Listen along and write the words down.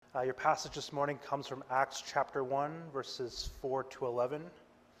Your passage this morning comes from Acts chapter 1, verses 4 to 11.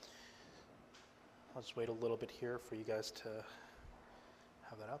 I'll just wait a little bit here for you guys to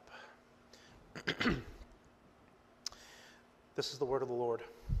have that up. This is the word of the Lord.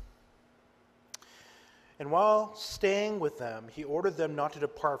 And while staying with them, he ordered them not to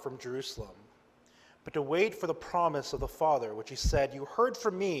depart from Jerusalem, but to wait for the promise of the Father, which he said, "You heard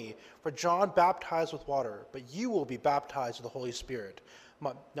from me, for John baptized with water, but you will be baptized with the Holy Spirit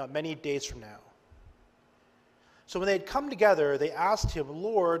not many days from now." So when they had come together, they asked him,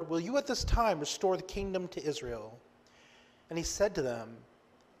 "Lord, will you at this time restore the kingdom to Israel?" And he said to them,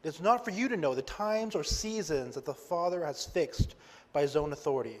 "It is not for you to know the times or seasons that the Father has fixed by his own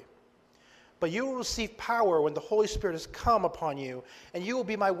authority. But you will receive power when the Holy Spirit has come upon you, and you will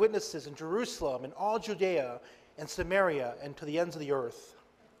be my witnesses in Jerusalem and all Judea and Samaria and to the ends of the earth."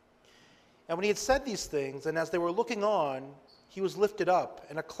 And when he had said these things, and as they were looking on, he was lifted up,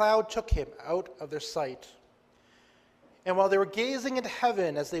 and a cloud took him out of their sight. And while they were gazing into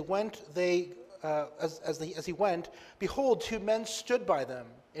heaven as he went, behold, two men stood by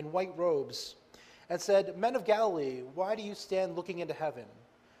them in white robes, and said, "Men of Galilee, why do you stand looking into heaven?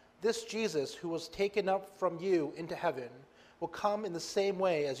 This Jesus, who was taken up from you into heaven, will come in the same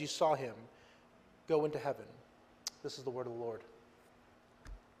way as you saw him go into heaven." This is the word of the Lord.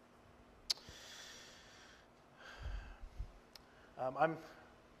 I'm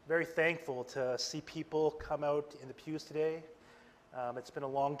very thankful to see people come out in the pews today. It's been a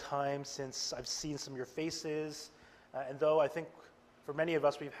long time since I've seen some of your faces, and though I think for many of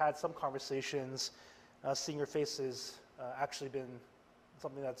us we've had some conversations, seeing your faces actually been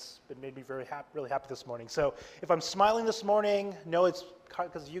something that's made me really happy this morning. So if I'm smiling this morning, know it's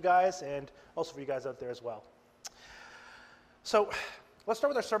because of you guys, and also for you guys out there as well. So let's start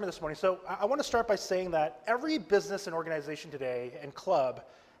with our sermon this morning. So I want to start by saying that every business and organization today and club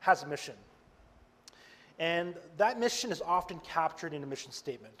has a mission. And that mission is often captured in a mission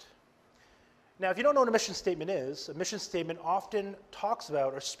statement. Now, if you don't know what a mission statement is, a mission statement often talks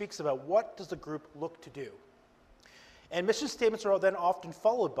about or speaks about what does the group look to do. And mission statements are then often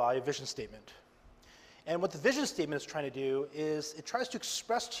followed by a vision statement. And what the vision statement is trying to do is it tries to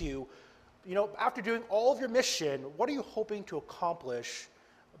express to you, after doing all of your mission, what are you hoping to accomplish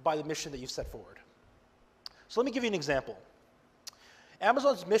by the mission that you've set forward? So let me give you an example.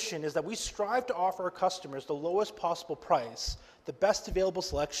 Amazon's mission is that we strive to offer our customers the lowest possible price, the best available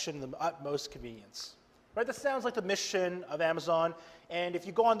selection, and the utmost convenience. Right? That sounds like the mission of Amazon, and if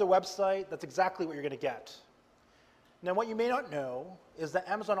you go on their website, that's exactly what you're going to get. Now, what you may not know is that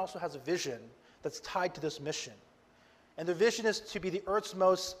Amazon also has a vision that's tied to this mission. And the vision is to be the Earth's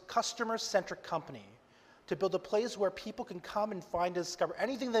most customer-centric company, to build a place where people can come and find and discover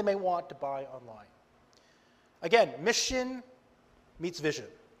anything they may want to buy online. Again, mission meets vision.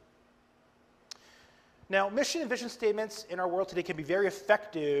 Now, mission and vision statements in our world today can be very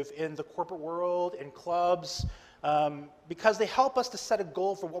effective in the corporate world, in clubs, because they help us to set a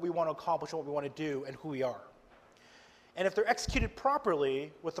goal for what we want to accomplish and what we want to do and who we are. And if they're executed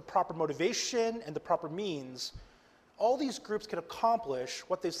properly, with the proper motivation and the proper means, all these groups can accomplish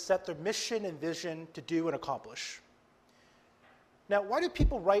what they've set their mission and vision to do and accomplish. Now, why do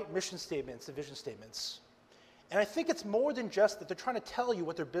people write mission statements and vision statements? And I think it's more than just that they're trying to tell you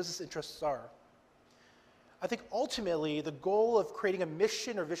what their business interests are. I think ultimately the goal of creating a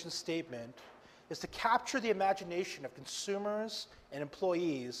mission or vision statement is to capture the imagination of consumers and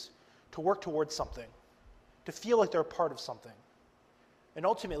employees to work towards something, to feel like they're a part of something, and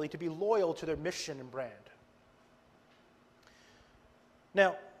ultimately to be loyal to their mission and brand.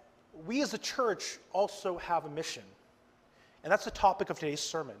 Now, we as a church also have a mission, and that's the topic of today's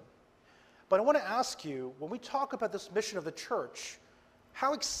sermon. But I want to ask you, when we talk about this mission of the church,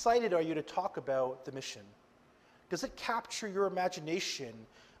 how excited are you to talk about the mission? Does it capture your imagination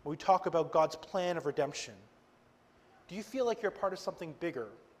when we talk about God's plan of redemption? Do you feel like you're a part of something bigger?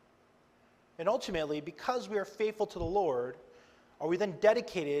 And ultimately, because we are faithful to the Lord, are we then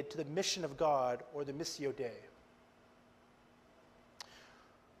dedicated to the mission of God, or the Missio Dei?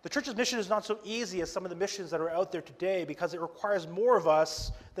 The church's mission is not so easy as some of the missions that are out there today, because it requires more of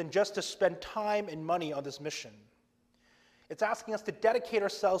us than just to spend time and money on this mission. It's asking us to dedicate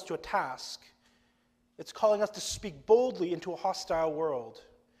ourselves to a task. It's calling us to speak boldly into a hostile world,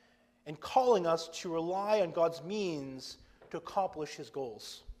 and calling us to rely on God's means to accomplish his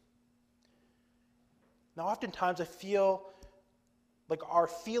goals. Now, oftentimes I feel like our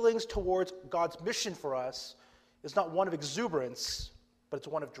feelings towards God's mission for us is not one of exuberance, but it's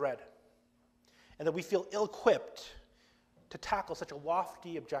one of dread. And that we feel ill-equipped to tackle such a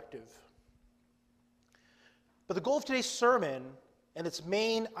lofty objective. But the goal of today's sermon and its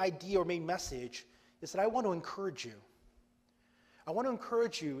main idea or main message is that I want to encourage you. I want to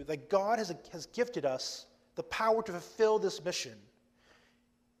encourage you that God has gifted us the power to fulfill this mission.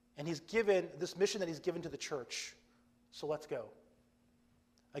 And he's given this mission that he's given to the church. So let's go.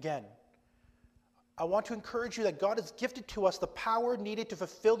 Again, I want to encourage you that God has gifted to us the power needed to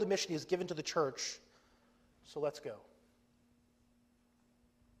fulfill the mission he has given to the church. So let's go.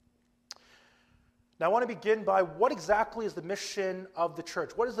 Now, I want to begin by what exactly is the mission of the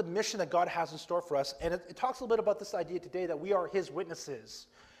church? What is the mission that God has in store for us? And it talks a little bit about this idea today that we are his witnesses.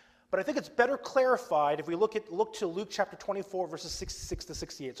 But I think it's better clarified if we look to Luke chapter 24, verses 66 to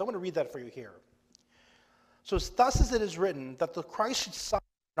 68. So I'm going to read that for you here. So thus as it is written, that the Christ should suffer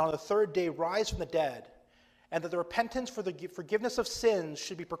and on the third day rise from the dead, and that the repentance for the forgiveness of sins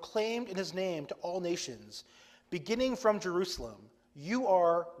should be proclaimed in his name to all nations, beginning from Jerusalem. You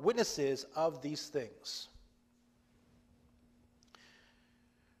are witnesses of these things.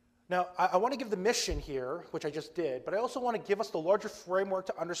 Now, I want to give the mission here, which I just did, but I also want to give us the larger framework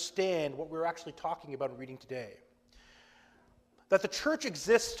to understand what we're actually talking about and reading today. That the church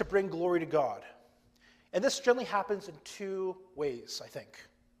exists to bring glory to God. And this generally happens in two ways, I think.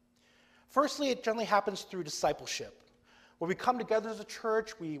 Firstly, it generally happens through discipleship, where we come together as a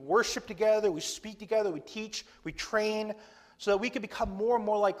church, we worship together, we speak together, we teach, we train, so that we can become more and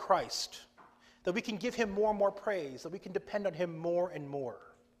more like Christ, that we can give him more and more praise, that we can depend on him more and more.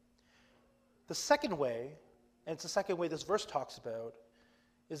 The second way, and it's the second way this verse talks about,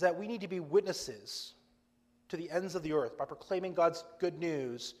 is that we need to be witnesses to the ends of the earth by proclaiming God's good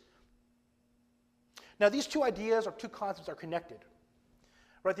news. Now, these two ideas or two concepts are connected.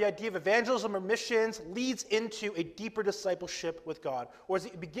 Right? The idea of evangelism or missions leads into a deeper discipleship with God, or is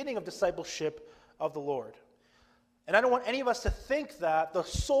the beginning of discipleship of the Lord. And I don't want any of us to think that the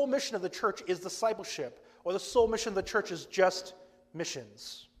sole mission of the church is discipleship, or the sole mission of the church is just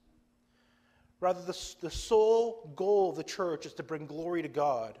missions. Rather, the sole goal of the church is to bring glory to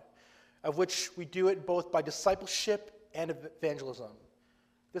God, of which we do it both by discipleship and evangelism.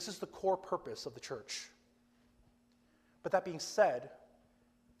 This is the core purpose of the church. But that being said,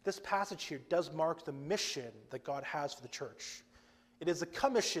 this passage here does mark the mission that God has for the church. It is a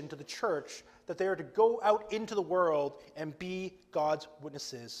commission to the church that they are to go out into the world and be God's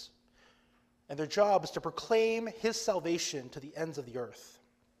witnesses. And their job is to proclaim his salvation to the ends of the earth.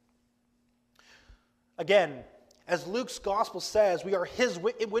 Again, as Luke's gospel says, we are his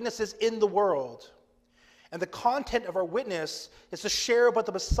witnesses in the world. And the content of our witness is to share about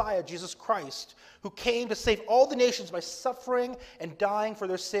the Messiah, Jesus Christ, who came to save all the nations by suffering and dying for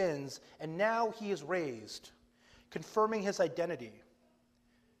their sins. And now he is raised, confirming his identity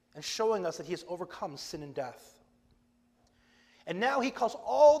and showing us that he has overcome sin and death. And now he calls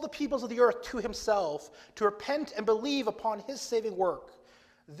all the peoples of the earth to himself to repent and believe upon his saving work.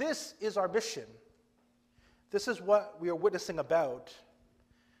 This is our mission. This is what we are witnessing about.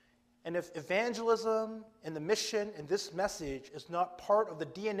 And if evangelism and the mission and this message is not part of the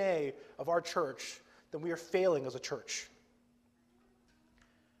DNA of our church, then we are failing as a church.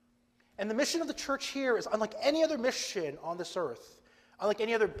 And the mission of the church here is unlike any other mission on this earth, unlike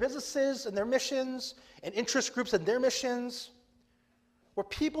any other businesses and their missions and interest groups and their missions, where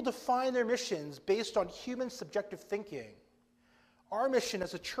people define their missions based on human subjective thinking. Our mission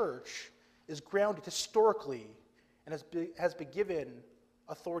as a church is grounded historically and has been given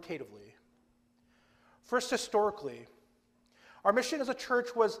authoritatively. First, historically, our mission as a church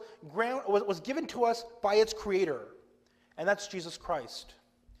was given to us by its creator, and that's Jesus Christ,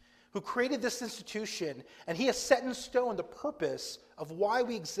 who created this institution, and he has set in stone the purpose of why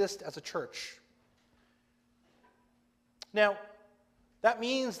we exist as a church. Now, that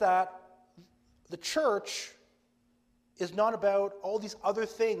means that the church is not about all these other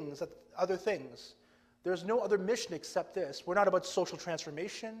things. There's no other mission except this. We're not about social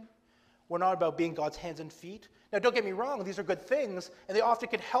transformation. We're not about being God's hands and feet. Now, don't get me wrong, these are good things, and they often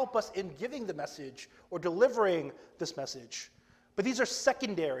can help us in giving the message or delivering this message. But these are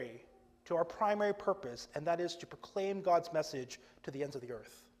secondary to our primary purpose, and that is to proclaim God's message to the ends of the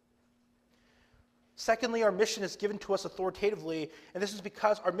earth. Secondly, our mission is given to us authoritatively, and this is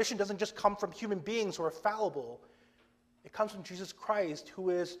because our mission doesn't just come from human beings who are fallible. It comes from Jesus Christ,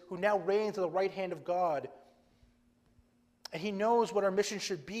 who now reigns at the right hand of God. And he knows what our mission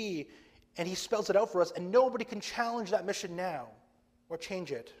should be, and he spells it out for us, and nobody can challenge that mission now or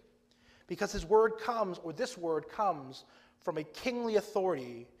change it. Because this word comes from a kingly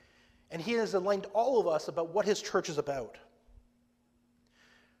authority, and he has enlightened all of us about what his church is about.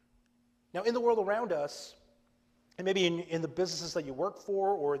 Now, in the world around us, and maybe in the businesses that you work for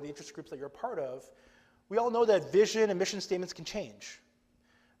or in the interest groups that you're a part of, We all know that vision and mission statements can change,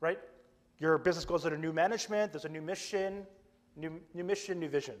 right? Your business goes under new management, there's a new mission, new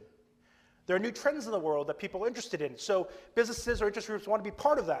vision. There are new trends in the world that people are interested in. So businesses or interest groups want to be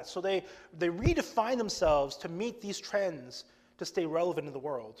part of that. So they redefine themselves to meet these trends to stay relevant in the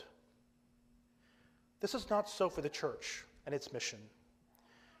world. This is not so for the church and its mission.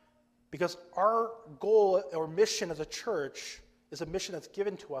 Because our goal or mission as a church is a mission that's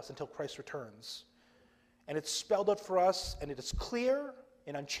given to us until Christ returns. And it's spelled out for us, and it is clear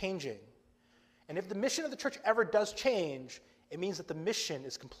and unchanging. And if the mission of the church ever does change, it means that the mission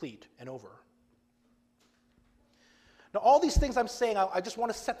is complete and over. Now, all these things I'm saying, I just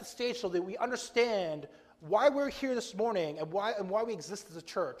want to set the stage so that we understand why we're here this morning and why we exist as a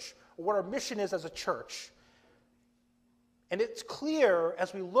church, or what our mission is as a church. And it's clear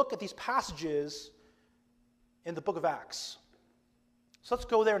as we look at these passages in the book of Acts. So let's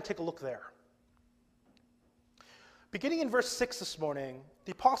go there and take a look there. Beginning in verse 6 this morning,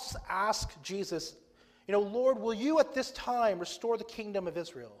 the apostles ask Jesus, Lord, will you at this time restore the kingdom of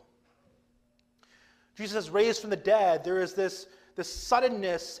Israel? Jesus is raised from the dead. There is this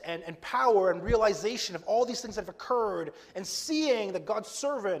suddenness and power and realization of all these things that have occurred, and seeing that God's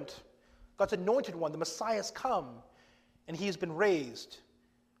servant, God's anointed one, the Messiah, has come, and he has been raised.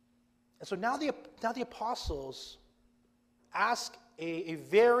 And so now the apostles ask a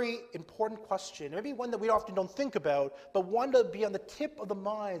very important question, maybe one that we often don't think about, but one to be on the tip of the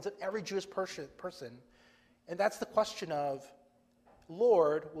minds of every Jewish person. And that's the question of,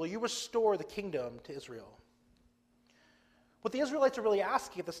 Lord, will you restore the kingdom to Israel? What the Israelites are really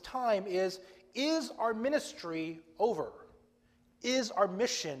asking at this time is our ministry over? Is our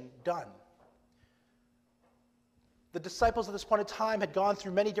mission done? The disciples at this point in time had gone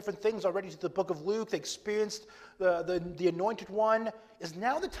through many different things already to the book of Luke. They experienced the anointed one. Is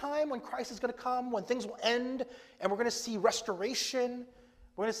now the time when Christ is going to come, when things will end, and we're going to see restoration?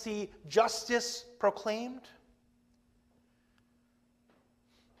 We're going to see justice proclaimed?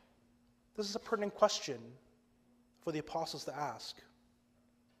 This is a pertinent question for the apostles to ask.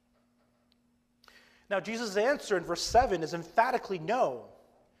 Now, Jesus' answer in verse 7 is emphatically no.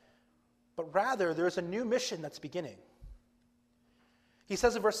 But rather, there is a new mission that's beginning. He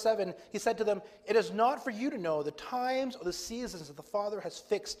says in verse 7, he said to them, "It is not for you to know the times or the seasons that the Father has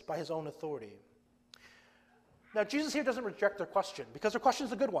fixed by his own authority." Now, Jesus here doesn't reject their question, because their question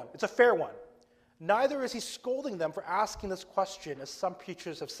is a good one. It's a fair one. Neither is he scolding them for asking this question, as some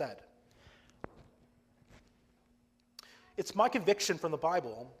preachers have said. It's my conviction from the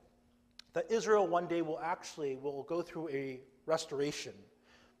Bible that Israel one day will go through a restoration,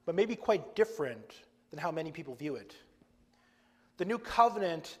 but maybe quite different than how many people view it. The new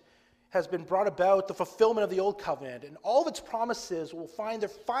covenant has been brought about, the fulfillment of the old covenant, and all of its promises will find their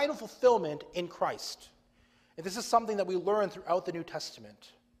final fulfillment in Christ. And this is something that we learn throughout the New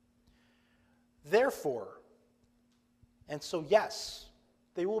Testament. Therefore, and so yes,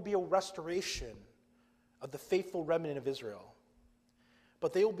 there will be a restoration of the faithful remnant of Israel.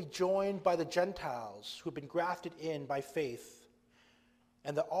 But they will be joined by the Gentiles who have been grafted in by faith.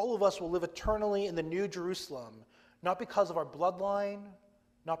 And that all of us will live eternally in the New Jerusalem, not because of our bloodline,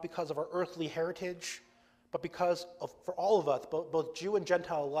 not because of our earthly heritage, but because of, for all of us, both Jew and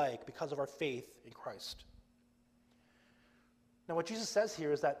Gentile alike, because of our faith in Christ. Now, what Jesus says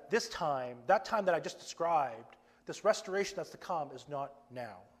here is that this time, that time that I just described, this restoration that's to come is not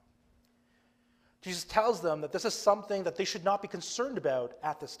now. Jesus tells them that this is something that they should not be concerned about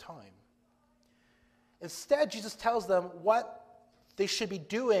at this time. Instead, Jesus tells them what they should be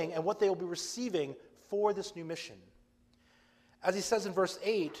doing and what they will be receiving for this new mission. As he says in verse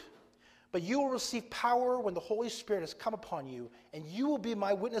 8, "But you will receive power when the Holy Spirit has come upon you, and you will be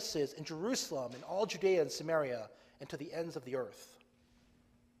my witnesses in Jerusalem and all Judea and Samaria and to the ends of the earth."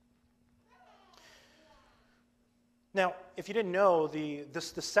 Now, if you didn't know,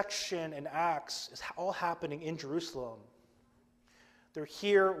 this section in Acts is all happening in Jerusalem. They're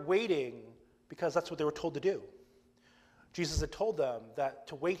here waiting because that's what they were told to do. Jesus had told them that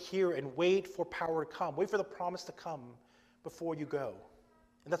to wait here and wait for power to come, wait for the promise to come before you go.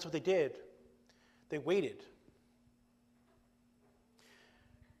 And that's what they did. They waited.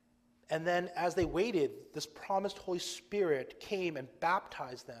 And then as they waited, this promised Holy Spirit came and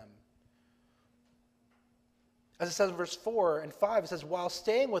baptized them. As it says in verse 4 and 5, it says, "While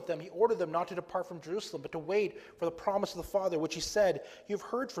staying with them, he ordered them not to depart from Jerusalem, but to wait for the promise of the Father, which he said, 'You have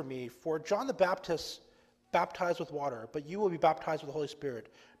heard from me, for John the Baptist baptized with water, but you will be baptized with the Holy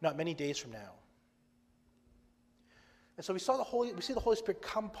Spirit not many days from now.'" And so we see the Holy Spirit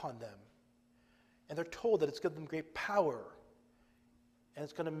come upon them, and they're told that it's given them great power and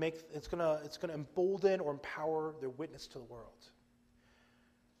it's going to embolden or empower their witness to the world.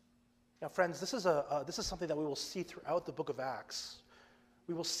 Now, friends, this is something that we will see throughout the book of Acts.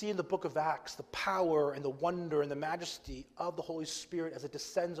 We will see in the book of Acts the power and the wonder and the majesty of the Holy Spirit as it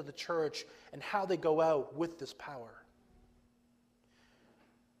descends on the church and how they go out with this power.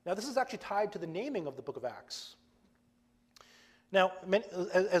 Now, this is actually tied to the naming of the book of Acts. Now,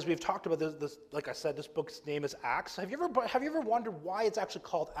 as we've talked about, this, like I said, this book's name is Acts. Have you ever wondered why it's actually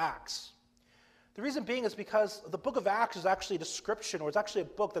called Acts? The reason being is because the book of Acts is actually a description, or it's actually a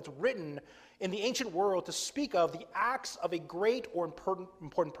book that's written in the ancient world to speak of the acts of a great or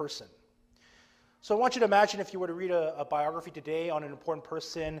important person. So I want you to imagine if you were to read a biography today on an important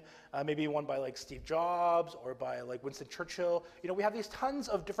person, maybe one by like Steve Jobs or by like Winston Churchill. We have these tons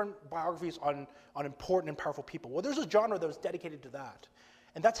of different biographies on important and powerful people. Well, there's a genre that was dedicated to that.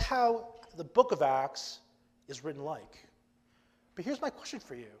 And that's how the book of Acts is written like. But here's my question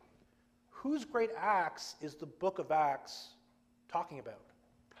for you. Whose great acts is the book of Acts talking about?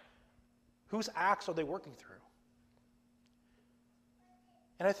 Whose acts are they working through?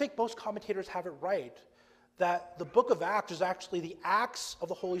 And I think most commentators have it right that the book of Acts is actually the acts of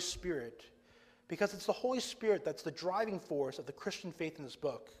the Holy Spirit, because it's the Holy Spirit that's the driving force of the Christian faith in this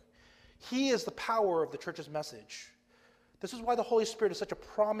book. He is the power of the church's message. This is why the Holy Spirit is such a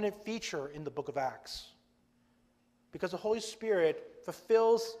prominent feature in the book of Acts. Because the Holy Spirit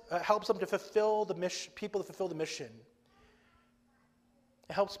helps them to fulfill the mission, people to fulfill the mission.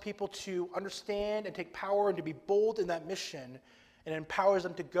 It helps people to understand and take power and to be bold in that mission, and it empowers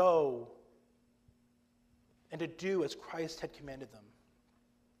them to go and to do as Christ had commanded them.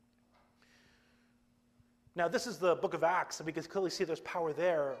 Now, this is the book of Acts, and we can clearly see there's power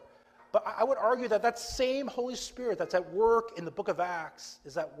there. But I would argue that that same Holy Spirit that's at work in the book of Acts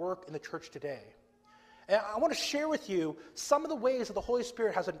is at work in the church today. And I want to share with you some of the ways that the Holy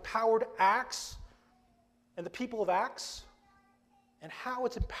Spirit has empowered Acts and the people of Acts, and how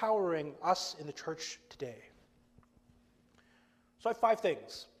it's empowering us in the church today. So I have 5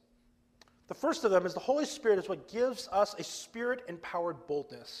 things. The first of them is the Holy Spirit is what gives us a Spirit-empowered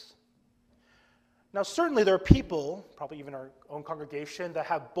boldness. Now, certainly there are people, probably even our own congregation, that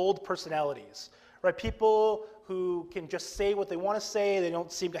have bold personalities, right? People who can just say what they want to say. They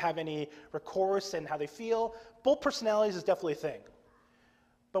don't seem to have any recourse in how they feel. Bold personalities is definitely a thing.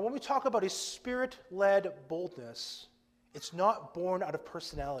 But when we talk about a Spirit-led boldness, it's not born out of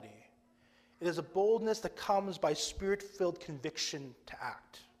personality. It is a boldness that comes by Spirit-filled conviction to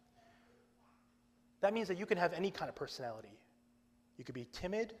act. That means that you can have any kind of personality. You could be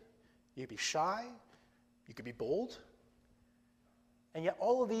timid, you could be shy, you could be bold. And yet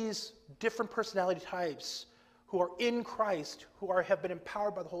all of these different personality types who are in Christ, who have been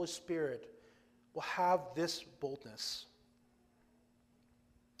empowered by the Holy Spirit, will have this boldness.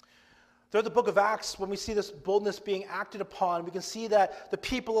 Throughout the book of Acts, when we see this boldness being acted upon, we can see that the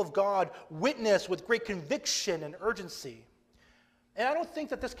people of God witness with great conviction and urgency. And I don't think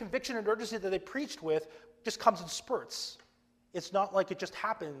that this conviction and urgency that they preached with just comes in spurts. It's not like it just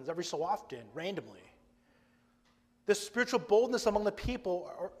happens every so often, randomly. This spiritual boldness among the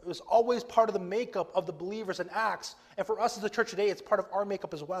people is always part of the makeup of the believers in Acts. And for us as a church today, it's part of our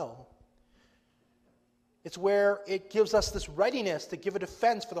makeup as well. It's where it gives us this readiness to give a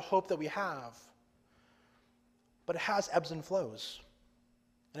defense for the hope that we have. But it has ebbs and flows.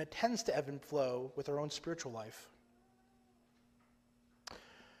 And it tends to ebb and flow with our own spiritual life.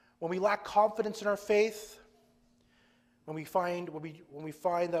 When we lack confidence in our faith, when we find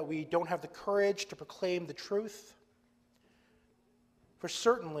that we don't have the courage to proclaim the truth, for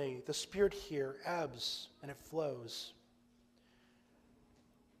certainly the Spirit here ebbs and it flows.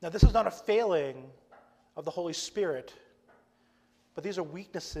 Now, this is not a failing of the Holy Spirit, but these are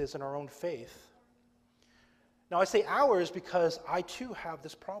weaknesses in our own faith. Now, I say ours because I too have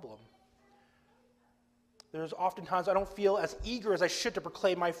this problem. There's oftentimes I don't feel as eager as I should to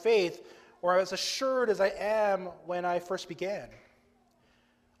proclaim my faith, or as assured as I am when I first began.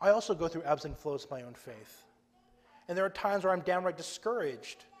 I also go through ebbs and flows of my own faith. And there are times where I'm downright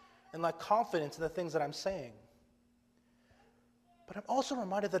discouraged and lack confidence in the things that I'm saying. But I'm also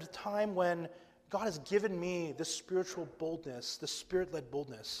reminded that a time when God has given me this spiritual boldness, this Spirit-led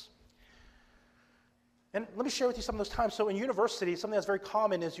boldness. And let me share with you some of those times. So in university, something that's very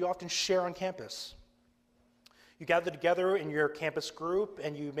common is you often share on campus. You gather together in your campus group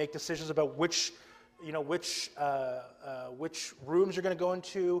and you make decisions about which rooms you're going to go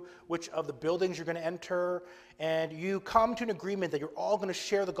into, which of the buildings you're going to enter, and you come to an agreement that you're all going to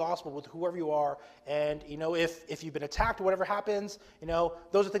share the gospel with whoever you are. And if you've been attacked or whatever happens,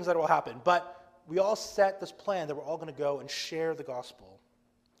 those are things that will happen. But we all set this plan that we're all going to go and share the gospel.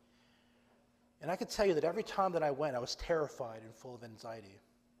 And I could tell you that every time that I went, I was terrified and full of anxiety.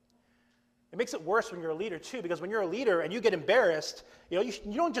 It makes it worse when you're a leader too, because when you're a leader and you get embarrassed, you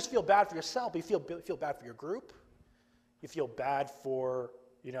don't just feel bad for yourself, but you feel bad for your group. You feel bad for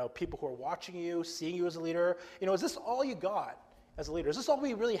people who are watching you, seeing you as a leader. Is this all you got as a leader? Is this all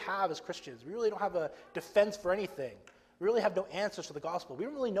we really have as Christians? We really don't have a defense for anything. We really have no answers to the gospel. We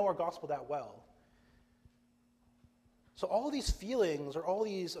don't really know our gospel that well. So all of these feelings or all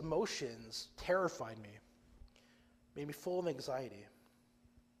these emotions terrified me, made me full of anxiety.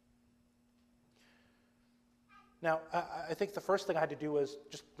 Now, I think the first thing I had to do was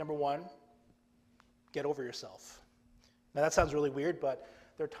just, number one, get over yourself. Now, that sounds really weird, but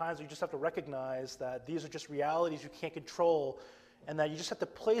there are times where you just have to recognize that these are just realities you can't control, and that you just have to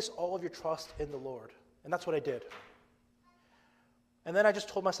place all of your trust in the Lord. And that's what I did. And then I just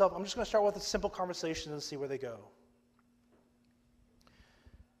told myself, I'm just going to start with a simple conversation and see where they go.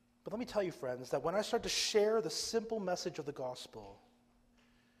 But let me tell you, friends, that when I start to share the simple message of the gospel,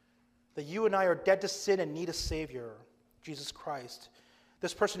 that you and I are dead to sin and need a Savior, Jesus Christ,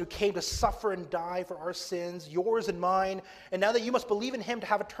 this person who came to suffer and die for our sins, yours and mine, and now that you must believe in him to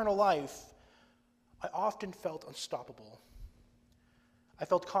have eternal life, I often felt unstoppable. I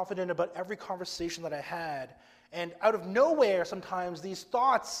felt confident about every conversation that I had, and out of nowhere sometimes these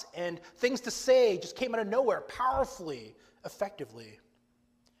thoughts and things to say just came out of nowhere, powerfully, effectively.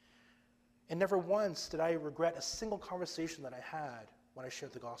 And never once did I regret a single conversation that I had when I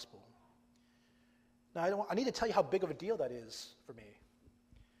shared the gospel. Now, I need to tell you how big of a deal that is for me.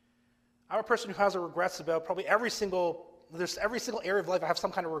 I'm a person who has regrets about probably every single area of life I have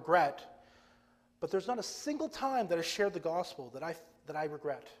some kind of regret. But there's not a single time that I shared the gospel that I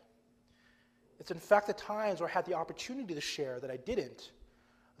regret. It's in fact the times where I had the opportunity to share that I didn't.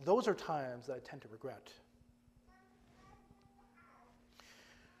 Those are times that I tend to regret.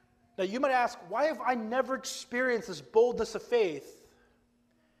 Now you might ask, why have I never experienced this boldness of faith?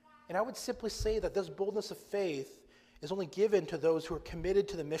 And I would simply say that this boldness of faith is only given to those who are committed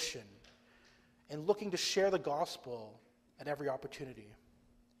to the mission and looking to share the gospel at every opportunity.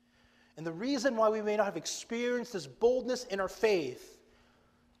 And the reason why we may not have experienced this boldness in our faith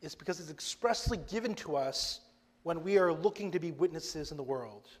is because it's expressly given to us when we are looking to be witnesses in the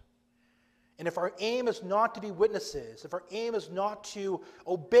world. And if our aim is not to be witnesses, if our aim is not to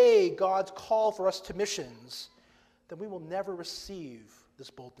obey God's call for us to missions, then we will never receive this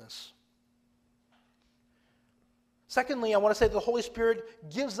boldness. Secondly, I want to say that the Holy Spirit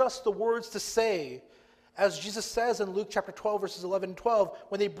gives us the words to say. As Jesus says in Luke chapter 12, verses 11 and 12,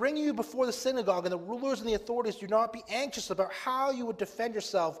 when they bring you before the synagogue and the rulers and the authorities, do not be anxious about how you would defend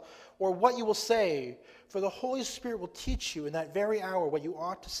yourself or what you will say, for the Holy Spirit will teach you in that very hour what you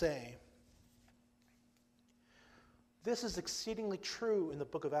ought to say. This is exceedingly true in the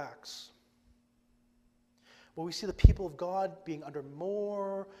book of Acts, where we see the people of God being under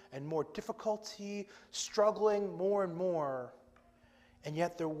more and more difficulty, struggling more and more, and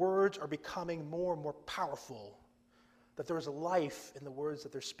yet their words are becoming more and more powerful, that there is a life in the words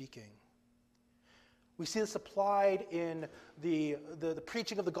that they're speaking. We see this applied in the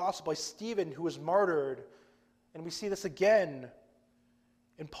preaching of the gospel by Stephen, who was martyred, and we see this again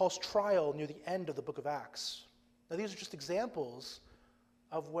in Paul's trial near the end of the book of Acts. Now, these are just examples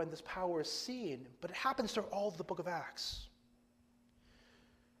of when this power is seen, but it happens through all of the book of Acts.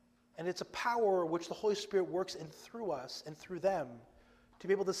 And it's a power which the Holy Spirit works in through us and through them to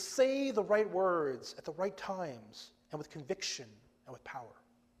be able to say the right words at the right times and with conviction and with power.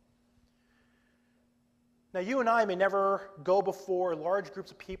 Now, you and I may never go before large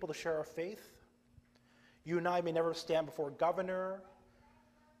groups of people to share our faith. You and I may never stand before a governor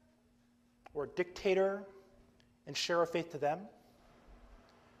or a dictator and share our faith to them.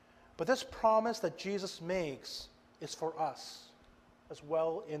 But this promise that Jesus makes is for us as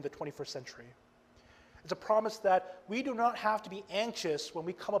well in the 21st century. It's a promise that we do not have to be anxious when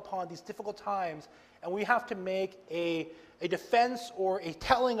we come upon these difficult times and we have to make a defense or a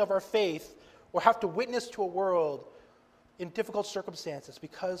telling of our faith or have to witness to a world in difficult circumstances,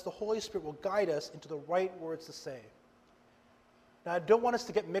 because the Holy Spirit will guide us into the right words to say. Now, I don't want us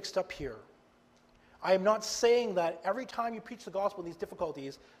to get mixed up here. I am not saying that every time you preach the gospel in these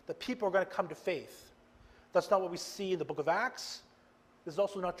difficulties, that people are going to come to faith. That's not what we see in the book of Acts. This is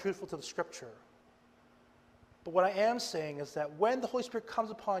also not truthful to the scripture. But what I am saying is that when the Holy Spirit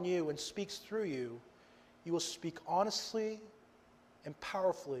comes upon you and speaks through you, you will speak honestly and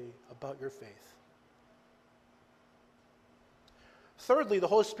powerfully about your faith. Thirdly, the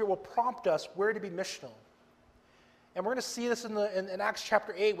Holy Spirit will prompt us where to be missional. And we're going to see this in Acts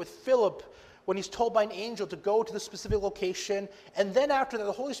chapter 8 with Philip, when he's told by an angel to go to the specific location, and then after that,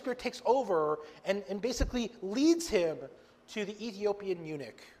 the Holy Spirit takes over and basically leads him to the Ethiopian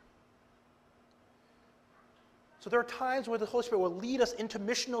eunuch. So there are times where the Holy Spirit will lead us into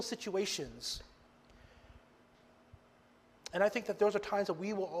missional situations. And I think that those are times that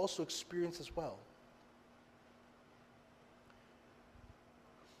we will also experience as well.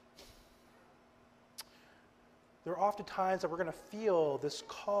 There are often times that we're going to feel this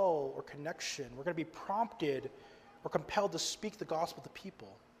call or connection. We're going to be prompted or compelled to speak the gospel to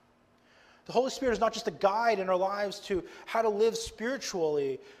people. The Holy Spirit is not just a guide in our lives to how to live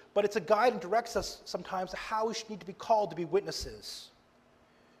spiritually, but it's a guide and directs us sometimes to how we need to be called to be witnesses.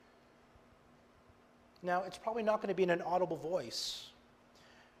 Now, it's probably not going to be in an audible voice,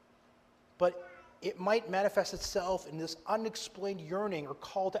 but it might manifest itself in this unexplained yearning or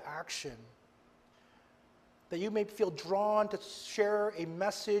call to action, that you may feel drawn to share a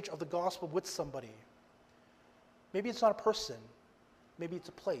message of the gospel with somebody. Maybe it's not a person, maybe it's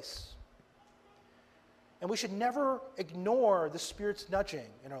a place. And we should never ignore the Spirit's nudging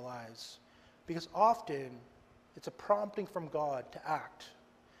in our lives, because often it's a prompting from God to act.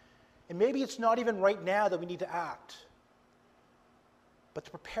 And maybe it's not even right now that we need to act, but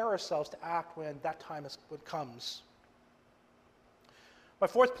to prepare ourselves to act when that time comes. My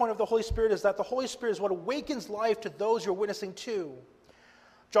fourth point of the Holy Spirit is that the Holy Spirit is what awakens life to those you're witnessing to.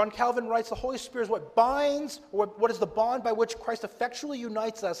 John Calvin writes, the Holy Spirit is what binds, or what is the bond by which Christ effectually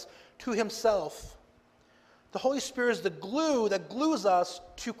unites us to himself. The Holy Spirit is the glue that glues us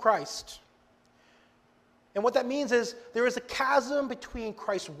to Christ. And what that means is there is a chasm between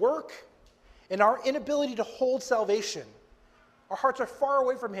Christ's work and our inability to hold salvation. Our hearts are far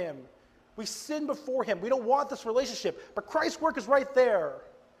away from him. We sin before him. We don't want this relationship, but Christ's work is right there.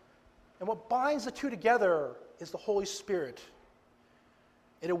 And what binds the two together is the Holy Spirit.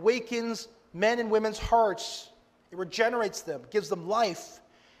 It awakens men and women's hearts. It regenerates them, gives them life,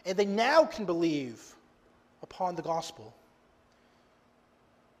 and they now can believe upon the gospel.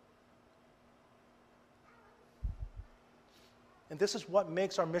 And this is what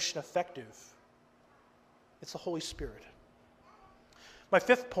makes our mission effective. It's the Holy Spirit. My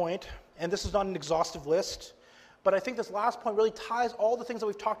fifth point, and this is not an exhaustive list, but I think this last point really ties all the things that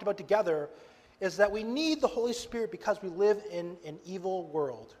we've talked about together, is that we need the Holy Spirit because we live in an evil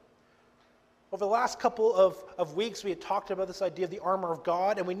world. Over the last couple of weeks, we had talked about this idea of the armor of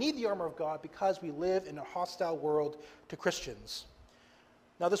God, and we need the armor of God because we live in a hostile world to Christians.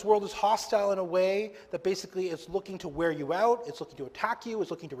 Now, this world is hostile in a way that basically is looking to wear you out, it's looking to attack you,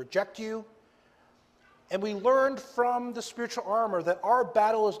 it's looking to reject you. And we learned from the spiritual armor that our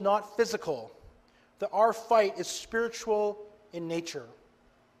battle is not physical, that our fight is spiritual in nature.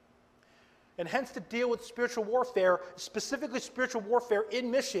 And hence, to deal with spiritual warfare, specifically spiritual warfare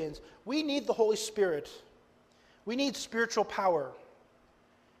in missions, we need the Holy Spirit. We need spiritual power.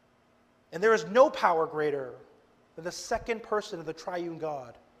 And there is no power greater than the second person of the triune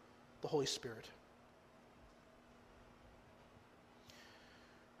God, the Holy Spirit.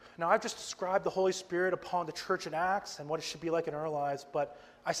 Now, I've just described the Holy Spirit upon the church in Acts and what it should be like in our lives, but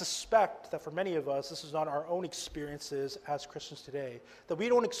I suspect that for many of us, this is not our own experiences as Christians today, that we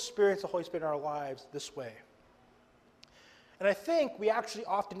don't experience the Holy Spirit in our lives this way. And I think we actually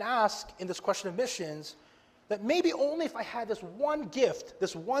often ask in this question of missions that maybe only if I had this one gift,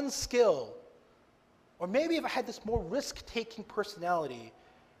 this one skill, or maybe if I had this more risk-taking personality,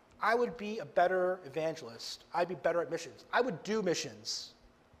 I would be a better evangelist. I'd be better at missions. I would do missions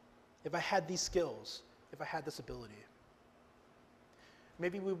if I had these skills, if I had this ability.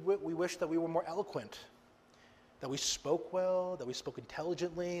 Maybe we wish that we were more eloquent, that we spoke well, that we spoke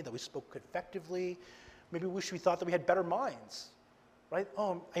intelligently, that we spoke effectively. Maybe we thought that we had better minds, right?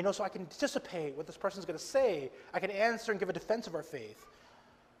 Oh, I know, so I can anticipate what this person's going to say. I can answer and give a defense of our faith.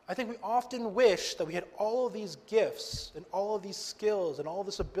 I think we often wish that we had all of these gifts and all of these skills and all of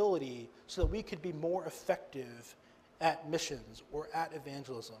this ability so that we could be more effective at missions or at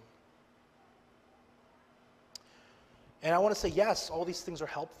evangelism. And I want to say, yes, all these things are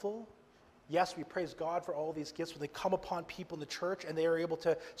helpful. Yes, we praise God for all these gifts when they come upon people in the church and they are able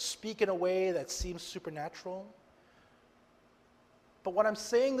to speak in a way that seems supernatural. But what I'm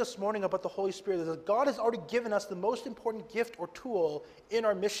saying this morning about the Holy Spirit is that God has already given us the most important gift or tool in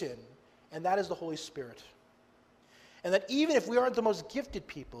our mission, and that is the Holy Spirit. And that even if we aren't the most gifted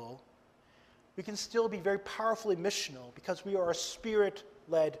people, we can still be very powerfully missional because we are a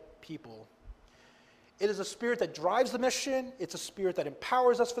Spirit-led people. It is a Spirit that drives the mission. It's a Spirit that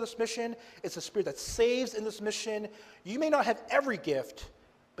empowers us for this mission. It's a Spirit that saves in this mission. You may not have every gift,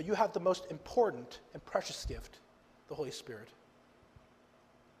 but you have the most important and precious gift, the Holy Spirit.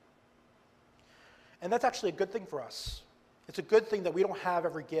 And that's actually a good thing for us. It's a good thing that we don't have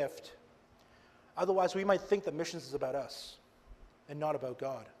every gift. Otherwise, we might think that missions is about us and not about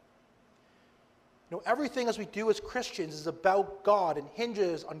God. Everything as we do as Christians is about God and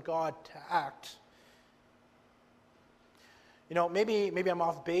hinges on God to act. Maybe I'm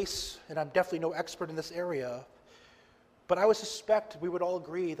off base, and I'm definitely no expert in this area, but I would suspect we would all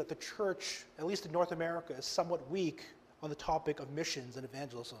agree that the church, at least in North America, is somewhat weak on the topic of missions and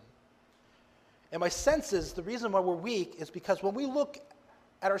evangelism. And my sense is the reason why we're weak is because when we look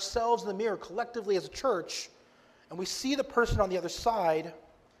at ourselves in the mirror collectively as a church, and we see the person on the other side,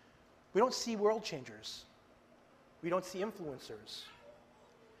 we don't see world changers. We don't see influencers.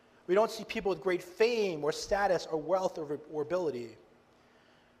 We don't see people with great fame or status or wealth or ability.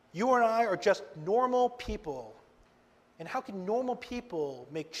 You and I are just normal people. And how can normal people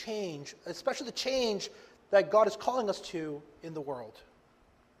make change, especially the change that God is calling us to in the world?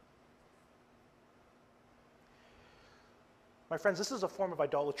 My friends, this is a form of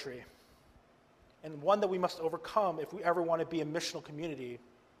idolatry, and one that we must overcome if we ever want to be a missional community.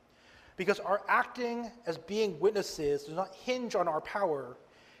 Because our acting as being witnesses does not hinge on our power.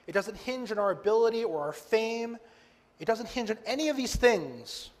 It doesn't hinge on our ability or our fame. It doesn't hinge on any of these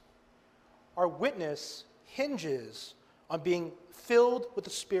things. Our witness hinges on being filled with the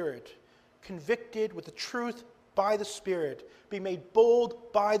Spirit, convicted with the truth by the Spirit, being made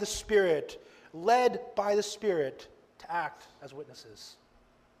bold by the Spirit, led by the Spirit to act as witnesses.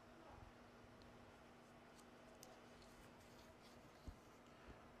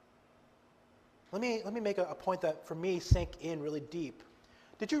 Let me make a point that for me sank in really deep.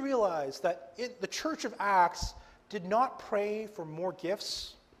 Did you realize that the Church of Acts did not pray for more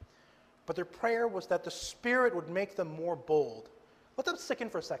gifts, but their prayer was that the Spirit would make them more bold? Let them sink in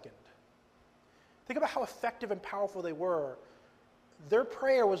for a second. Think about how effective and powerful they were. Their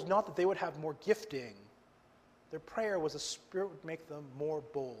prayer was not that they would have more gifting. Their prayer was the Spirit would make them more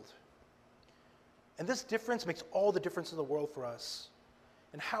bold. And this difference makes all the difference in the world for us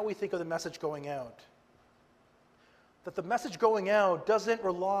and how we think of the message going out. That the message going out doesn't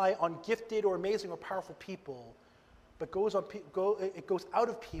rely on gifted or amazing or powerful people, but it goes out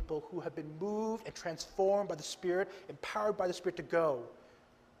of people who have been moved and transformed by the Spirit, empowered by the Spirit to go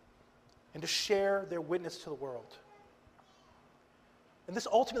and to share their witness to the world. And this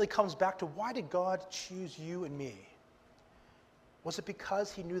ultimately comes back to, why did God choose you and me? Was it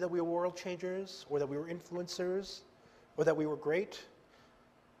because he knew that we were world changers, or that we were influencers, or that we were great?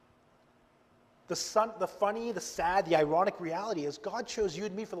 The funny, the sad, the ironic reality is God chose you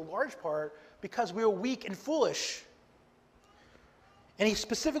and me for the large part because we were weak and foolish. And he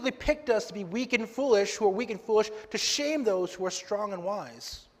specifically picked us to be weak and foolish, who are weak and foolish, to shame those who are strong and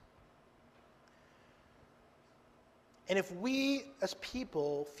wise. And if we as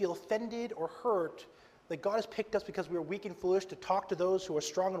people feel offended or hurt that God has picked us because we are weak and foolish to talk to those who are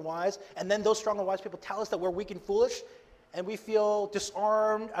strong and wise, and then those strong and wise people tell us that we're weak and foolish, and we feel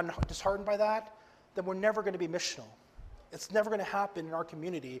disarmed and disheartened by that, then we're never going to be missional. It's never going to happen in our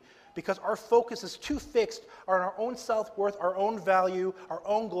community because our focus is too fixed on our own self-worth, our own value, our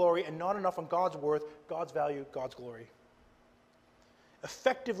own glory, and not enough on God's worth, God's value, God's glory.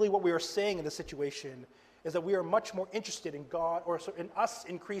 Effectively, what we are saying in this situation is that we are much more interested in God, or in us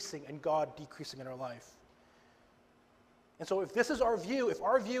increasing and God decreasing in our life. And so if this is our view, if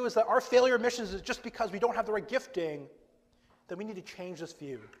our view is that our failure of missions is just because we don't have the right gifting, then we need to change this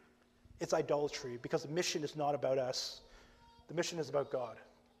view. It's idolatry, because the mission is not about us. The mission is about God.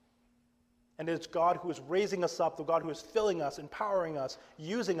 And it's God who is raising us up, the God who is filling us, empowering us,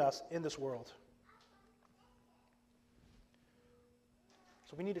 using us in this world.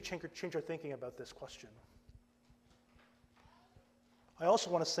 So we need to change our thinking about this question. I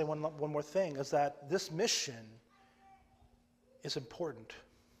also want to say one more thing, is that this mission is important.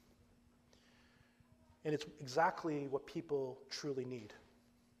 And it's exactly what people truly need.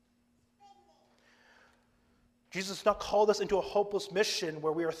 Jesus has not called us into a hopeless mission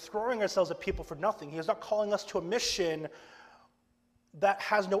where we are throwing ourselves at people for nothing. He is not calling us to a mission that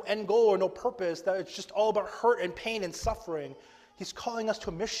has no end goal or no purpose, that it's just all about hurt and pain and suffering. He's calling us to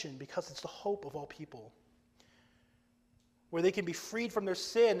a mission because it's the hope of all people, where they can be freed from their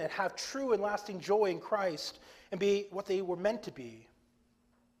sin and have true and lasting joy in Christ and be what they were meant to be.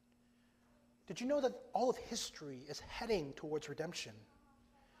 Did you know that all of history is heading towards redemption?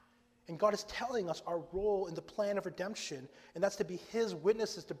 And God is telling us our role in the plan of redemption, and that's to be his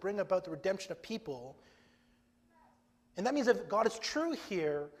witnesses to bring about the redemption of people. And that means if God is true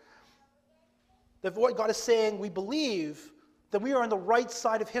here, that what God is saying we believe, then we are on the right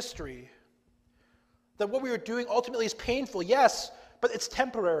side of history. That what we are doing ultimately is painful, yes, but it's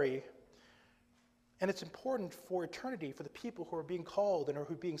temporary. And it's important for eternity, for the people who are being called and who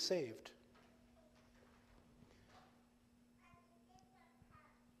are being saved.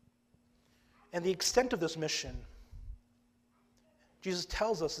 And the extent of this mission, Jesus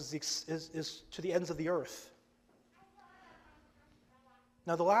tells us, is to the ends of the earth.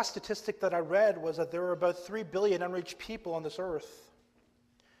 Now, the last statistic that I read was that there were about 3 billion unreached people on this earth.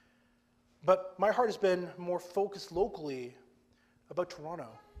 But my heart has been more focused locally about Toronto.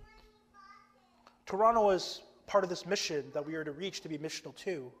 Toronto is part of this mission that we are to reach, to be missional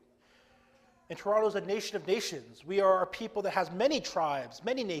to. And Toronto is a nation of nations. We are a people that has many tribes,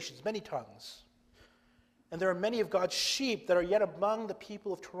 many nations, many tongues. And there are many of God's sheep that are yet among the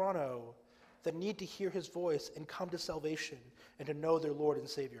people of Toronto that need to hear his voice and come to salvation and to know their Lord and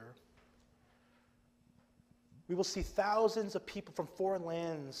Savior. We will see thousands of people from foreign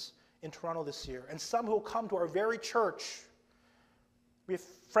lands in Toronto this year, and some who will come to our very church. We have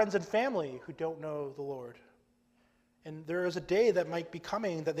friends and family who don't know the Lord. And there is a day that might be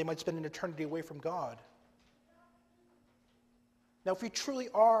coming that they might spend an eternity away from God. Now, if we truly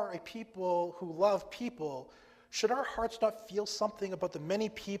are a people who love people, should our hearts not feel something about the many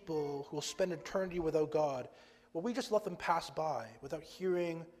people who will spend eternity without God? Will we just let them pass by without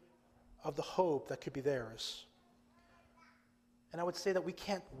hearing of the hope that could be theirs? And I would say that we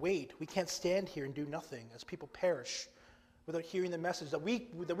can't wait. We can't stand here and do nothing as people perish without hearing the message that we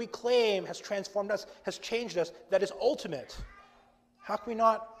claim has transformed us, has changed us, that is ultimate. How can we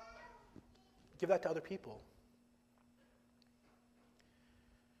not give that to other people?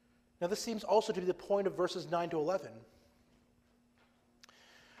 Now, this seems also to be the point of verses 9 to 11.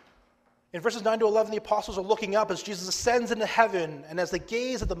 In verses 9 to 11, the apostles are looking up as Jesus ascends into heaven, and as they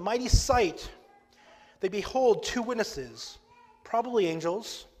gaze at the mighty sight, they behold 2 witnesses, probably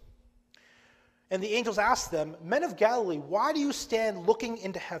angels. And the angels ask them, "Men of Galilee, why do you stand looking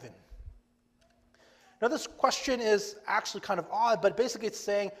into heaven?" Now, this question is actually kind of odd, but basically it's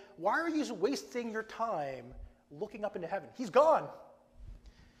saying, why are you wasting your time looking up into heaven? He's gone.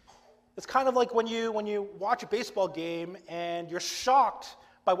 It's kind of like when you watch a baseball game and you're shocked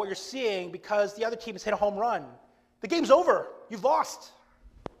by what you're seeing because the other team has hit a home run. The game's over. You've lost.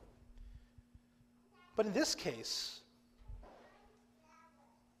 But in this case,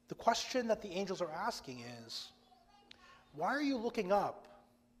 the question that the angels are asking is, why are you looking up,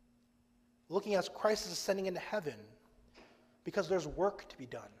 looking as Christ is ascending into heaven? Because there's work to be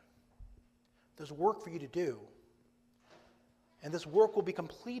done. There's work for you to do. And this work will be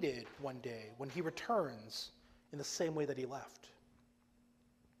completed one day when he returns in the same way that he left.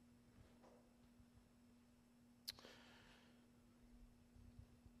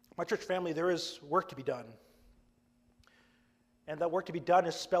 My church family, there is work to be done. And that work to be done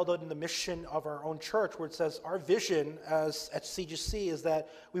is spelled out in the mission of our own church, where it says our vision as at CGC is that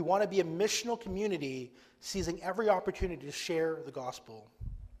we want to be a missional community seizing every opportunity to share the gospel.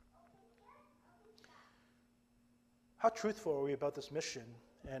 How truthful are we about this mission,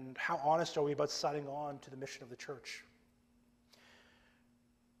 and how honest are we about signing on to the mission of the church?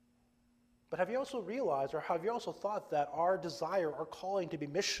 But have you also realized, or have you also thought that our desire, our calling to be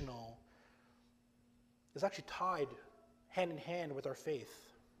missional is actually tied hand in hand with our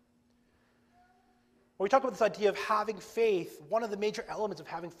faith? When we talk about this idea of having faith, one of the major elements of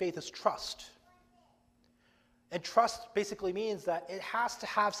having faith is trust. And trust basically means that it has to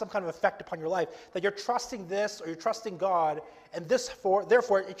have some kind of effect upon your life, that you're trusting this or you're trusting God, and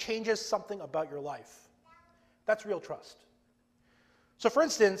therefore it changes something about your life. That's real trust. So for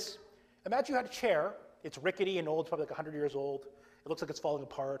instance, imagine you had a chair. It's rickety and old, it's probably like 100 years old. It looks like it's falling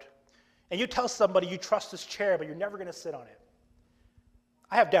apart. And you tell somebody you trust this chair, but you're never going to sit on it.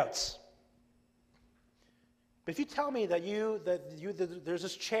 I have doubts. But if you tell me that there's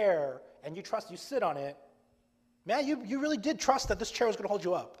this chair and you trust, you sit on it, man, you really did trust that this chair was going to hold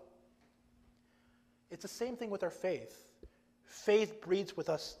you up. It's the same thing with our faith. Faith breeds with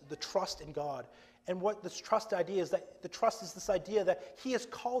us the trust in God. And what this trust idea is, that the trust is this idea that he has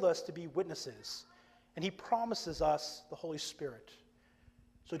called us to be witnesses. And he promises us the Holy Spirit.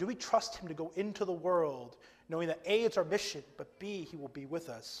 So do we trust him to go into the world, knowing that A, it's our mission, but B, he will be with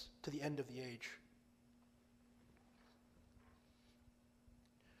us to the end of the age?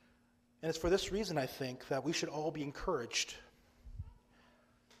 And it's for this reason, I think, that we should all be encouraged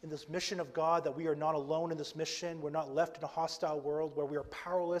in this mission of God, that we are not alone in this mission. We're not left in a hostile world where we are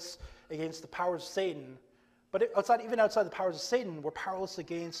powerless against the powers of Satan. But even outside the powers of Satan, we're powerless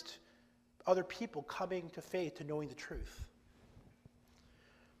against other people coming to faith, to knowing the truth.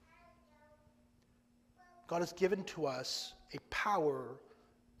 God has given to us a power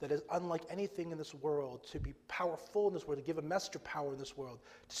that is unlike anything in this world, to be powerful in this world, to give a message of power in this world,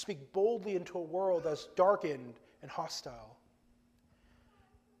 to speak boldly into a world that's darkened and hostile.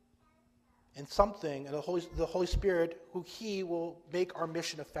 And the Holy Spirit, who He will make our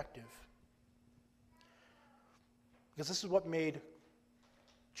mission effective. Because this is what made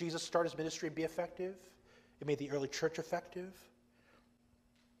Jesus start His ministry and be effective. It made the early church effective.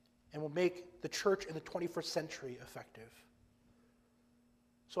 And will make the church in the 21st century effective.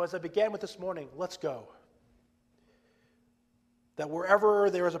 So as I began with this morning, let's go. That wherever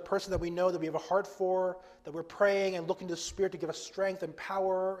there is a person that we know that we have a heart for, that we're praying and looking to the Spirit to give us strength and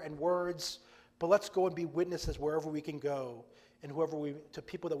power and words, but let's go and be witnesses wherever we can go and to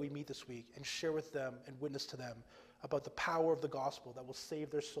people that we meet this week, and share with them and witness to them about the power of the gospel that will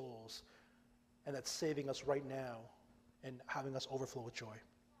save their souls, and that's saving us right now and having us overflow with joy.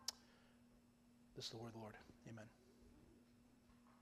 This is the word of the Lord. Amen.